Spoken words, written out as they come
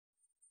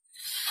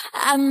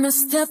I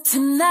messed up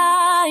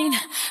tonight.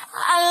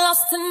 I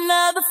lost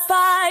another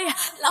fight.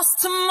 Lost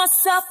to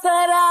myself,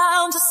 but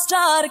I'll just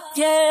start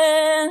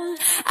again.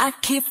 I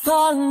keep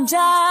falling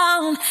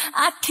down.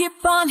 I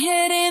keep on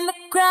hitting the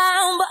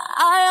ground, but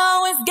I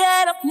always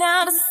get up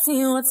now to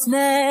see what's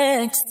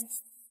next.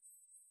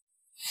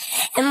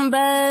 And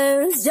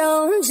birds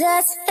don't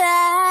just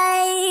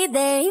fly,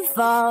 they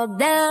fall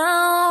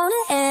down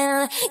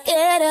and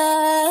get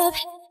up.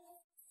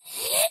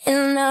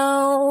 And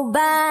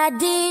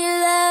nobody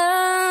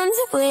learns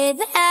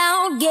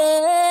without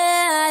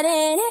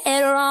getting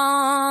it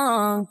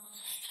wrong.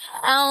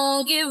 I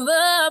won't give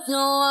up, no,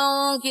 I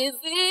won't give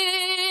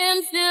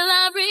in till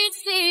I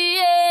reach the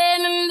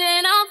end, and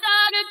then I'll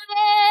start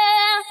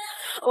again.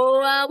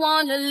 Oh, I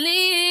wanna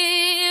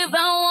live, I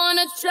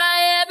wanna try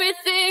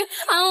everything,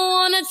 I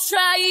wanna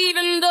try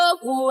even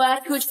though I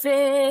could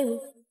fail.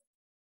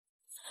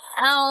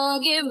 I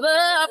won't give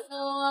up, no,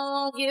 I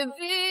won't give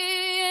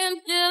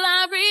in till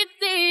I reach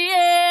the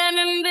end,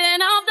 and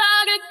then I'll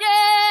start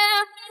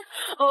again.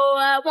 Oh,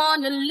 I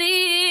wanna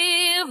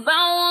live,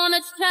 I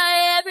wanna try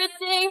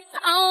everything,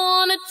 I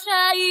wanna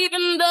try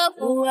even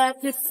though I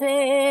could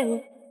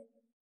fail.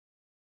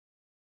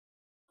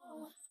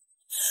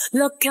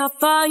 Look how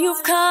far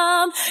you've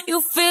come,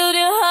 you filled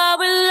your heart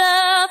with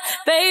love.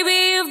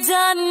 Baby, you've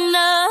done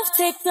enough,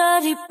 take a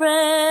deep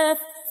breath.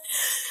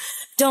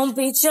 Don't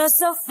beat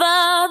yourself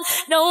up,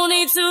 no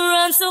need to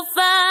run so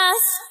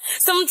fast.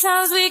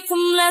 Sometimes we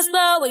come last,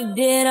 but we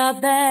did our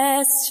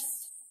best.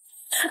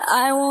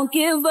 I won't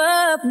give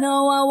up,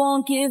 no, I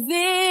won't give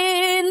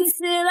in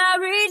till I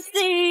reach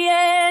the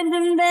end,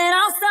 and then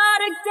I'll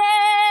start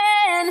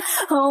again.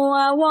 Oh,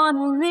 I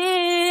wanna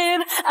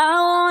live, I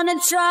wanna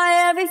try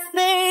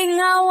everything,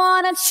 I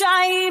wanna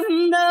try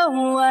even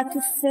though I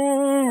could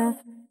fail.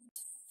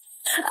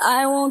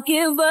 I won't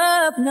give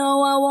up,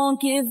 no, I won't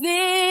give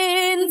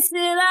in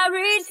till I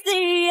reach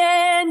the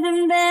end,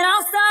 and then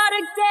I'll start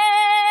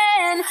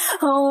again.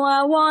 Oh,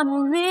 I wanna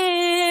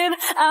live,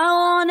 I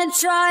wanna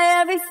try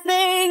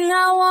everything,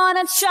 I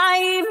wanna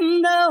try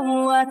even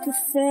though I could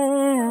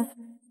fail.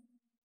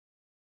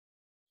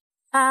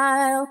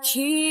 I'll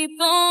keep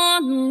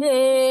on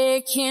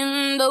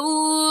making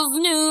those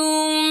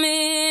new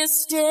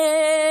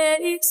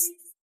mistakes.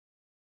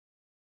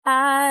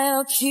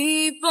 I'll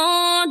keep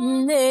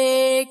on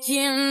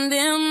making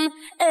them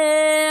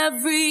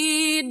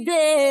every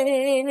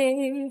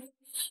day.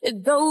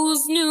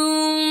 Those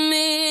new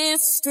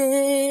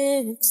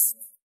mistakes.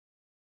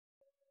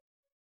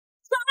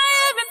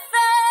 Try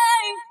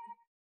everything.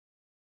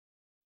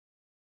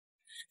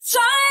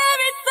 Try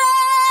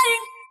everything.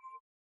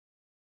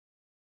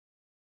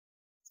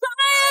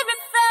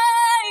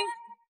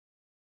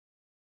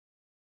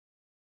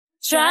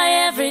 Try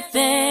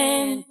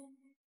everything.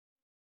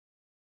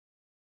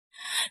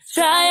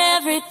 Try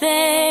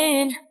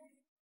everything. Try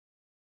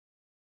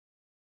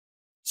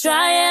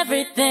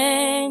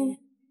everything.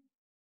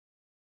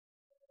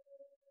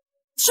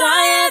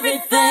 Try everything. Try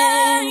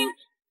everything.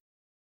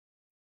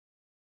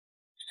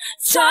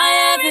 Try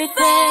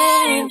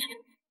everything.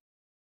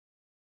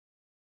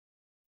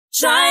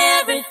 Try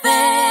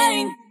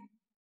everything.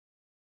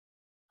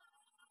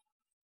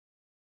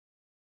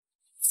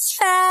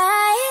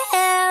 Try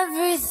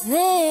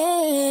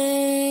everything.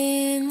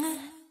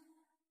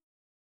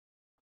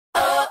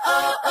 Oh,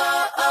 oh,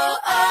 oh, oh,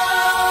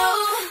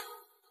 oh.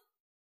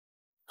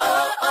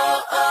 Oh,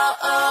 oh, oh,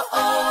 oh,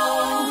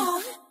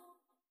 oh.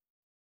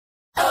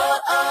 Oh,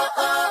 oh,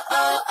 oh,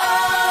 oh,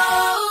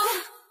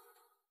 oh.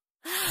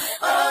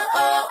 Oh,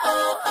 oh,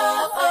 oh,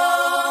 oh,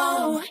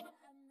 oh.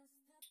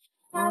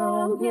 I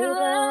won't give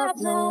up,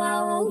 no,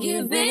 I won't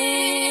give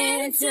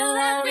in till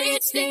I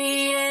reach the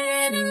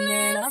end, and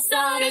then I'll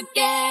start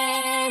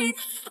again.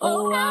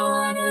 Oh, I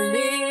wanna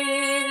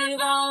live,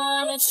 I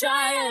wanna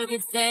try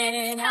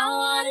everything, I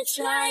wanna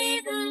try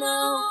even though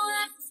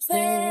I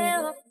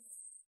fail.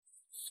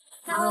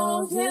 I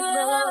won't give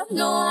up,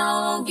 no,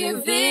 I won't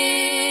give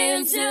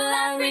in till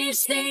I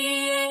reach the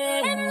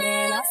end, and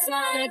then I'll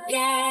start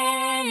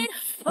again.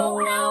 Oh,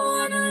 I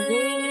wanna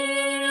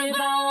live,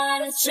 I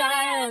wanna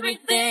try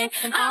everything,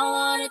 I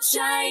wanna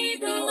try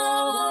even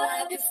though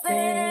I could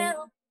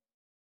fail.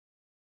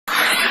 I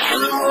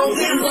won't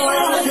give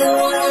up, no,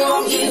 I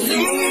won't give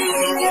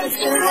in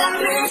till I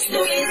reach the end,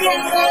 and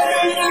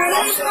then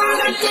I'll start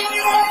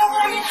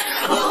again.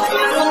 Oh, I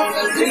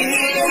wanna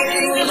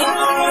live, I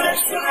wanna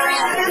try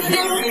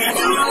everything, I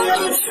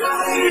wanna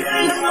try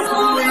even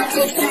though I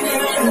could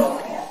fail.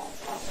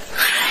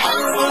 I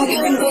won't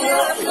give up,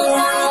 no, I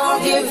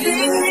won't give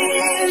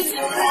in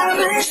till I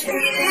reach the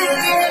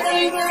end,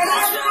 and then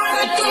I'll start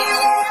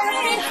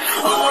again.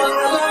 Oh, I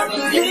wanna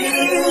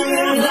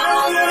live, I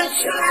wanna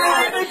try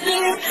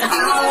everything, I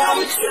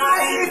wanna try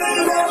even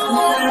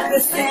though I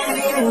could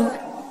fail.